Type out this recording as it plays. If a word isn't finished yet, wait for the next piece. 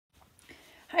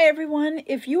Hi everyone,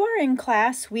 if you are in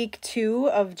class week 2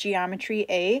 of Geometry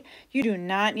A, you do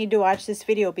not need to watch this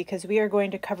video because we are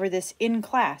going to cover this in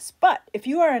class. But if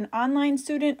you are an online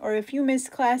student or if you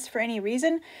missed class for any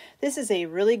reason, this is a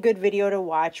really good video to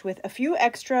watch with a few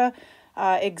extra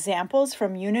examples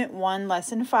from Unit 1,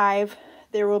 Lesson 5.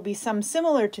 There will be some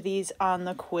similar to these on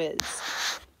the quiz.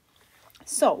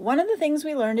 So one of the things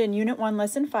we learned in Unit 1,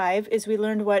 Lesson 5 is we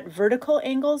learned what vertical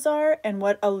angles are and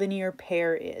what a linear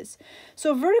pair is.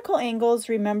 So vertical angles,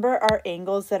 remember, are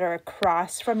angles that are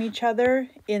across from each other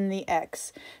in the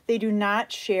x. They do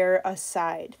not share a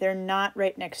side. They're not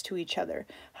right next to each other.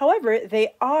 However,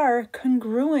 they are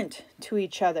congruent to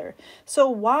each other. So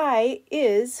y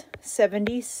is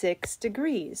 76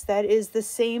 degrees. That is the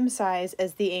same size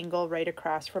as the angle right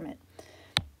across from it.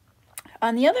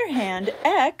 On the other hand,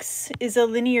 x is a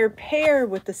linear pair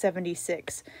with the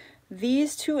 76.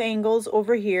 These two angles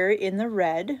over here in the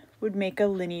red would make a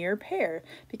linear pair.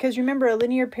 Because remember, a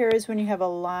linear pair is when you have a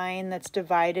line that's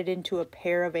divided into a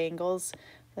pair of angles,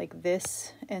 like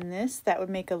this and this. That would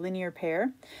make a linear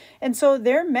pair. And so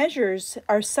their measures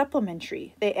are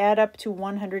supplementary. They add up to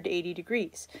 180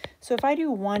 degrees. So if I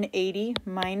do 180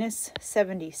 minus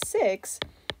 76,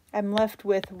 I'm left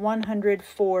with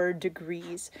 104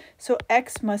 degrees. So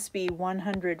x must be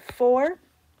 104.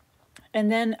 And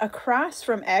then across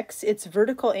from x, its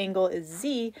vertical angle is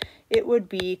z. It would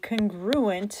be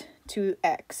congruent to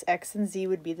x. X and z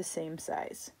would be the same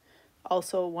size.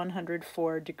 Also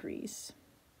 104 degrees.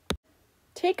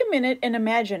 Take a minute and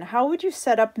imagine, how would you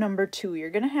set up number 2? You're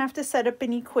going to have to set up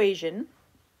an equation.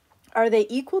 Are they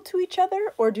equal to each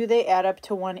other or do they add up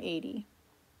to 180?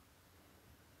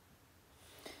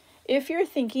 If you're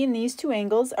thinking these two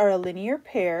angles are a linear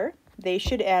pair, they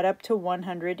should add up to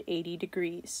 180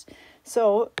 degrees.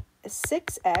 So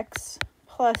 6x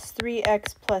plus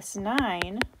 3x plus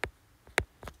 9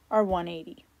 are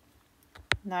 180.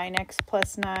 9x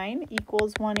plus 9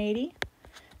 equals 180.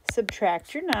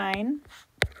 Subtract your 9.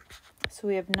 So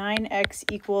we have 9x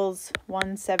equals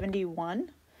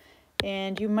 171.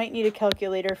 And you might need a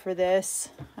calculator for this.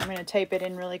 I'm going to type it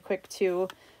in really quick too.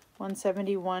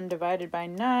 171 divided by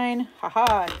 9.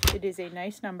 Haha, it is a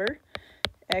nice number.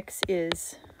 X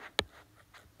is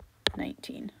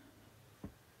 19.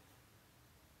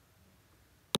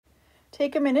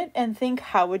 Take a minute and think,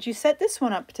 how would you set this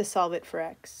one up to solve it for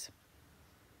x?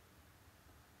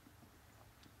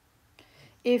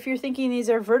 If you're thinking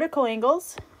these are vertical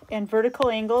angles, and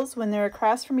vertical angles, when they're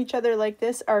across from each other like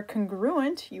this, are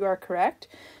congruent, you are correct.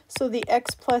 So the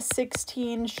x plus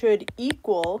 16 should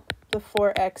equal the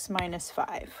 4x minus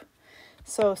 5.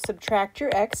 So subtract your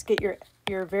x, get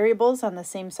your variables on the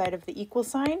same side of the equal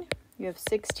sign. You have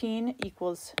 16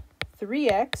 equals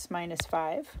 3x minus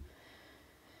 5.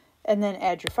 And then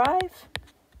add your 5.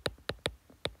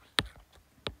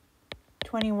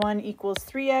 21 equals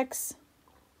 3x.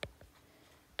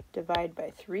 Divide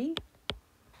by 3.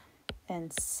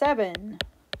 And 7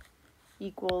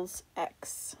 equals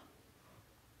x.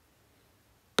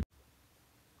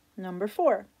 Number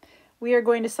 4. We are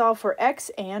going to solve for x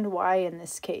and y in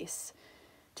this case.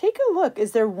 Take a look.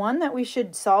 Is there one that we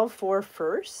should solve for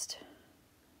first?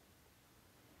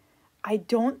 I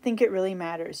don't think it really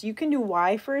matters. You can do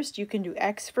y first, you can do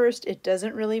x first. It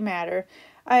doesn't really matter.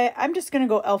 I'm just going to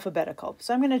go alphabetical.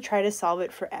 So I'm going to try to solve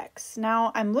it for x.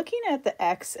 Now I'm looking at the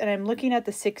x and I'm looking at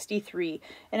the 63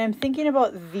 and I'm thinking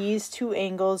about these two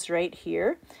angles right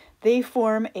here. They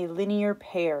form a linear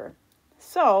pair.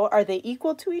 So are they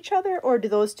equal to each other or do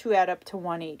those two add up to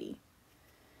 180?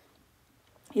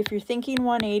 If you're thinking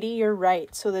 180, you're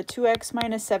right. So the 2x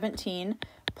minus 17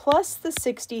 plus the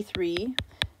 63,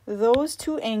 those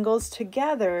two angles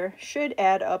together should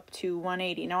add up to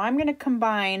 180. Now I'm going to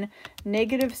combine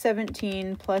negative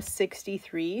 17 plus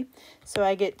 63. So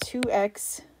I get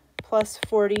 2x plus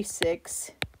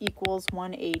 46 equals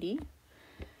 180.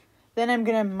 Then I'm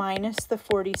going to minus the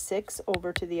 46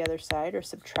 over to the other side, or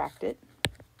subtract it.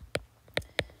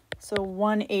 So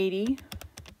 180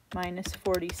 minus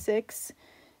 46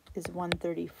 is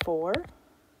 134.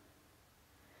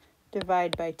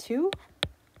 Divide by 2.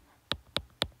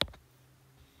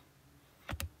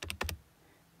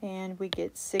 And we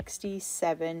get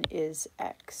 67 is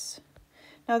x.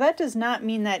 Now that does not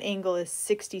mean that angle is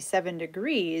 67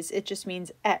 degrees. It just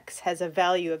means x has a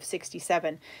value of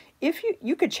 67. If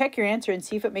you could check your answer and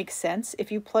see if it makes sense.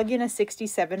 If you plug in a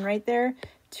 67 right there,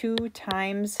 2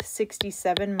 times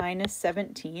 67 minus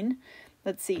 17.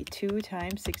 Let's see, 2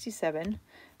 times 67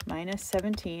 minus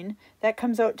 17. That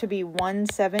comes out to be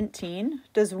 117.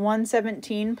 Does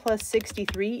 117 plus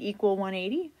 63 equal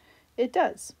 180? It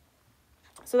does.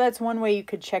 So that's one way you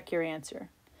could check your answer.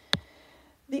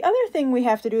 The other thing we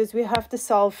have to do is we have to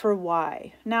solve for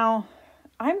y. Now,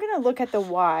 I'm going to look at the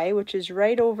y, which is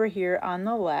right over here on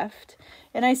the left,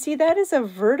 and I see that is a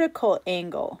vertical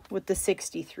angle with the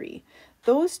 63.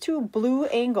 Those two blue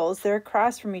angles, they're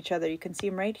across from each other. You can see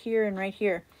them right here and right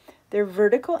here. They're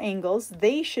vertical angles.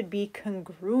 They should be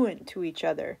congruent to each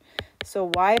other.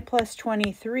 So y plus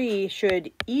 23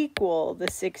 should equal the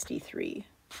 63.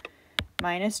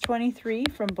 Minus 23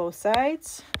 from both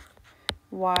sides.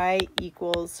 Y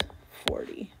equals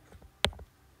 40.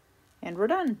 And we're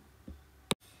done.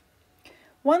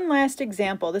 One last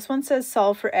example. This one says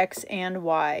solve for x and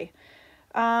y.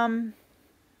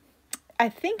 I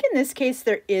think in this case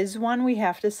there is one we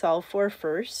have to solve for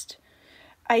first.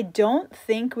 I don't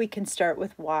think we can start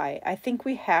with y. I think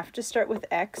we have to start with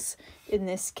x in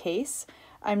this case.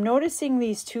 I'm noticing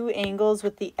these two angles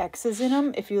with the x's in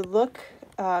them. If you look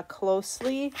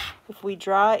closely, if we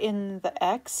draw in the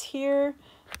x here,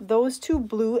 those two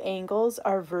blue angles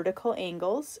are vertical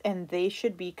angles and they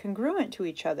should be congruent to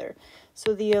each other.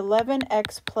 So the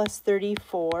 11x plus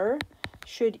 34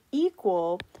 should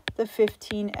equal the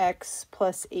 15x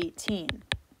plus 18.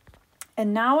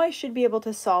 And now I should be able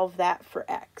to solve that for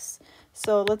x.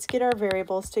 So let's get our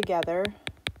variables together.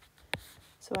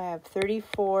 So I have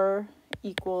 34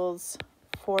 equals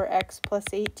 4x plus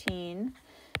 18.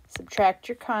 Subtract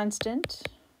your constant.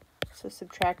 So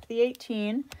subtract the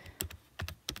 18.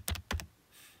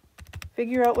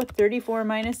 Figure out what 34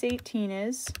 minus 18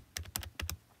 is.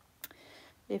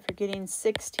 If you're getting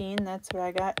 16, that's what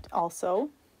I got also.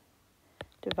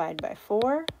 Divide by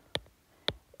 4.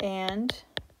 And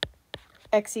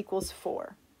x equals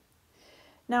 4.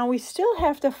 Now we still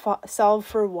have to solve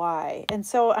for y, and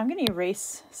so I'm going to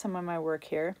erase some of my work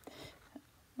here,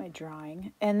 my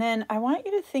drawing, and then I want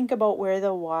you to think about where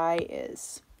the y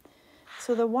is.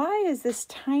 So the y is this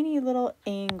tiny little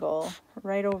angle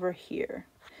right over here,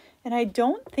 and I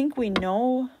don't think we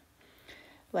know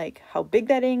like how big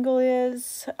that angle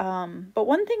is, but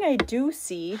one thing I do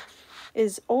see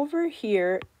is over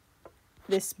here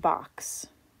this box.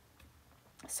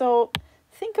 So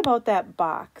think about that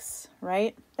box,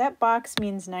 right? That box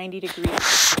means 90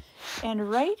 degrees. And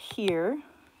right here,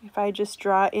 if I just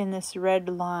draw in this red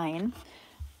line,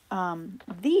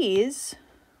 these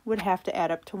would have to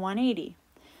add up to 180.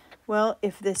 Well,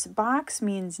 if this box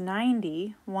means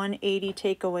 90, 180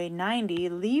 take away 90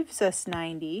 leaves us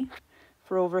 90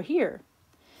 for over here.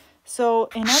 So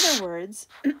in other words,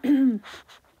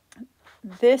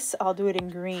 this, I'll do it in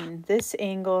green, this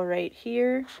angle right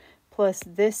here plus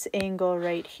this angle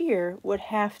right here would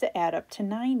have to add up to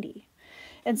 90.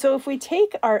 And so if we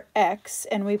take our x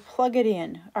and we plug it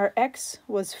in, our x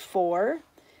was 4.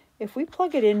 If we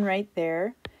plug it in right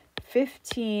there,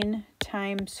 15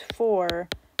 times 4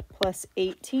 plus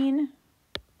 18,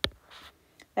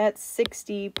 that's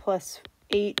 60 plus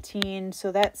 18,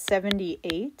 so that's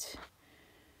 78.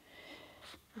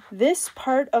 This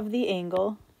part of the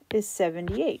angle is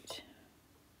 78.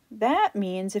 That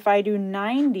means if I do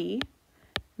 90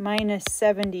 minus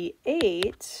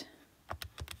 78,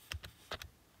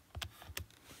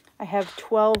 I have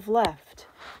 12 left.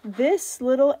 This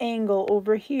little angle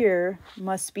over here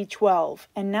must be 12.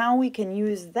 And now we can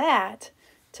use that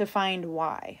to find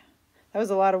y. That was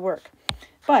a lot of work.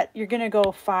 But you're going to go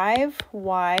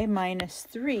 5y minus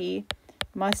 3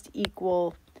 must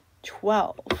equal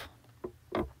 12.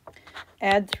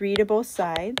 Add 3 to both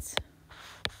sides.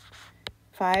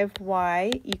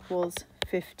 5y equals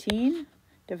 15,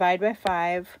 divide by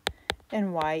 5,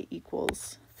 and y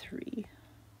equals 3.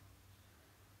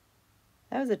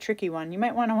 That was a tricky one. You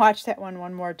might want to watch that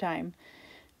one more time.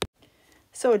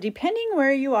 So depending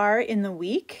where you are in the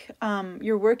week,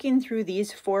 you're working through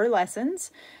these 4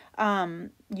 lessons.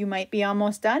 You might be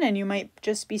almost done and you might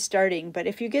just be starting. But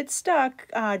if you get stuck,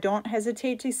 don't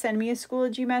hesitate to send me a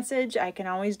Schoology message. I can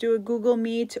always do a Google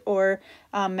Meet or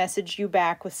message you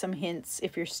back with some hints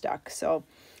if you're stuck. So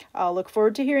I'll look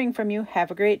forward to hearing from you.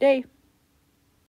 Have a great day.